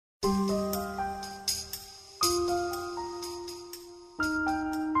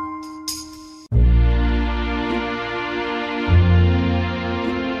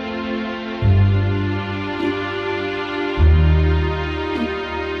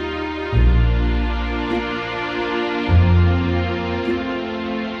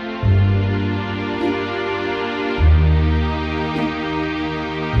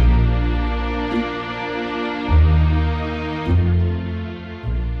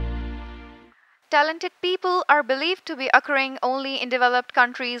Talented people are believed to be occurring only in developed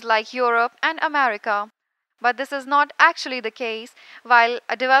countries like Europe and America. But this is not actually the case, while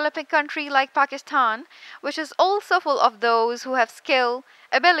a developing country like Pakistan, which is also full of those who have skill,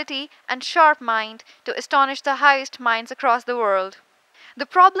 ability, and sharp mind to astonish the highest minds across the world. The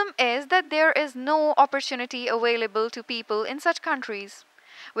problem is that there is no opportunity available to people in such countries,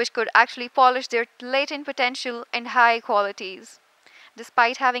 which could actually polish their latent potential and high qualities.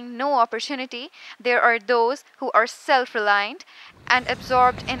 Despite having no opportunity, there are those who are self reliant and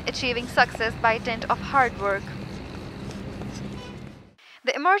absorbed in achieving success by dint of hard work.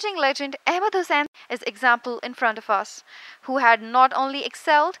 The emerging legend Ahmed Hussain is example in front of us, who had not only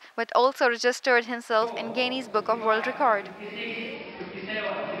excelled but also registered himself in Guinness Book of World Record.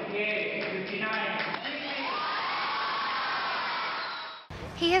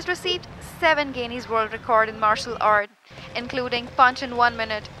 He has received 7 Guinness World Record in martial art, including punch in 1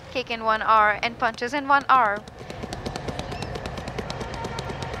 minute, kick in 1 hour, and punches in 1 hour.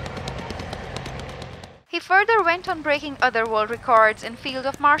 He further went on breaking other world records in field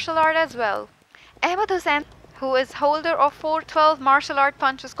of martial art as well. Ahmed Hussain, who is holder of 412 martial art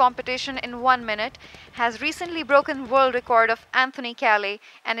punches competition in 1 minute, has recently broken world record of Anthony Calais,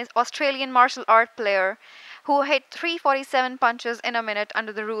 an Australian martial art player, who hit 347 punches in a minute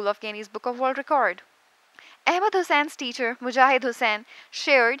under the rule of Guinness Book of World Record. Ahmed Hussain's teacher, Mujahid Hussain,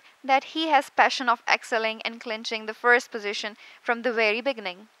 shared that he has passion of excelling and clinching the first position from the very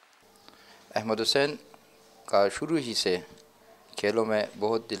beginning. Ahmad Hussain का शुरू ही से खेलों में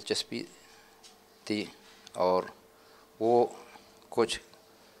बहुत दिलचस्पी थी और वो कुछ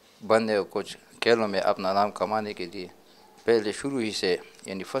बंदे कुछ खेलों में अपना नाम कमाने के लिए पहले शुरू ही से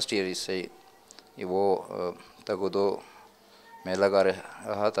यानी फर्स्ट ईयर से वो तगदो में लगा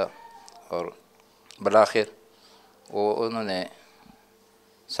रहा था और बलाखिर वो उन्होंने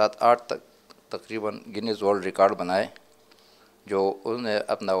 7-8 तक तकरीबन गिनीज वर्ल्ड रिकॉर्ड बनाए जो उन्होंने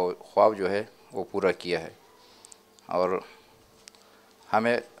अपना वो ख्वाब जो है वो पूरा किया है और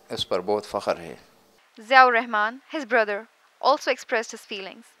हमें इस पर बहुत फ़ख्र है। Ziaur Rahman, his brother, also expressed his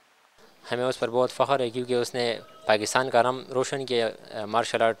feelings. हमें उस पर बहुत फ़ख्र है क्योंकि उसने पाकिस्तान का नाम रोशन किया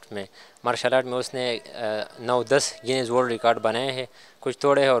मार्शल आर्ट में उसने 9-10 गिनीज वर्ल्ड रिकॉर्ड बनाए हैं, कुछ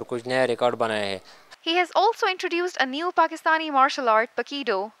तोड़े हैं और कुछ नए रिकॉर्ड बनाए हैं। He has also introduced a new Pakistani martial art,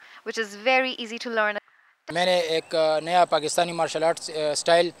 Pakido, which is very easy to learn. मैंने एक नया पाकिस्तानी मार्शल आर्ट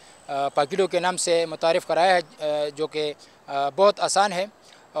स्टाइल पाकिडो के नाम से मुतारिफ़ कराया है जो कि बहुत आसान है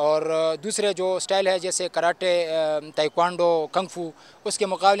और दूसरे जो स्टाइल है जैसे कराटे, ताइक्वांडो, कंग फू उसके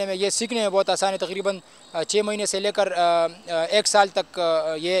मुकाबले में ये सीखने में बहुत आसान है। तकरीबन 6 महीने से लेकर 1 साल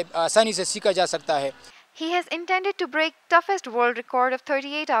तक ये आसानी से सीखा जा सकता है। He has intended to break toughest world record of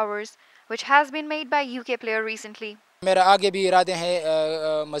 38 hours, which has been made by UK player recently. मेरा आगे भी इरादे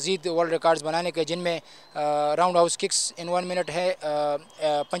हैं मज़ीद वर्ल्ड रिकॉर्ड्स बनाने के जिनमें round house kicks in 1 minute है,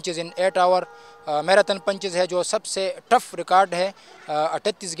 punches in 8 our, marathon punches है जो सबसे टफ रिकॉर्ड है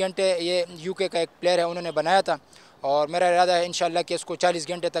 38 घंटे ये यूके का एक प्लेयर है उन्होंने बनाया था और मेरा इरादा है इंशाल्लाह कि इसको 40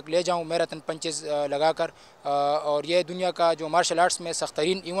 घंटे तक ले जाऊं मैराथन पंचेस लगाकर और ये दुनिया का जो मार्शल आर्ट्स में सख्त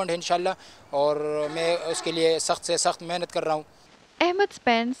तरीन इवेंट है इंशाल्लाह और मैं उसके लिए सख्त से सख्त मेहनत कर रहा हूँ। Ahmed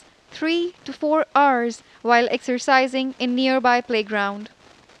spends 3 to 4 hours while exercising in nearby playground.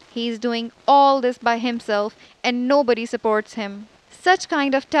 He is doing all this by himself and nobody supports him. Such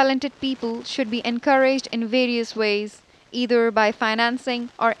kind of talented people should be encouraged in various ways, either by financing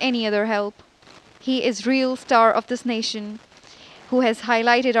or any other help. He is real star of this nation, who has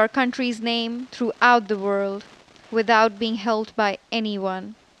highlighted our country's name throughout the world without being helped by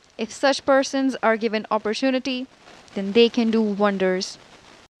anyone. If such persons are given opportunity, then they can do wonders.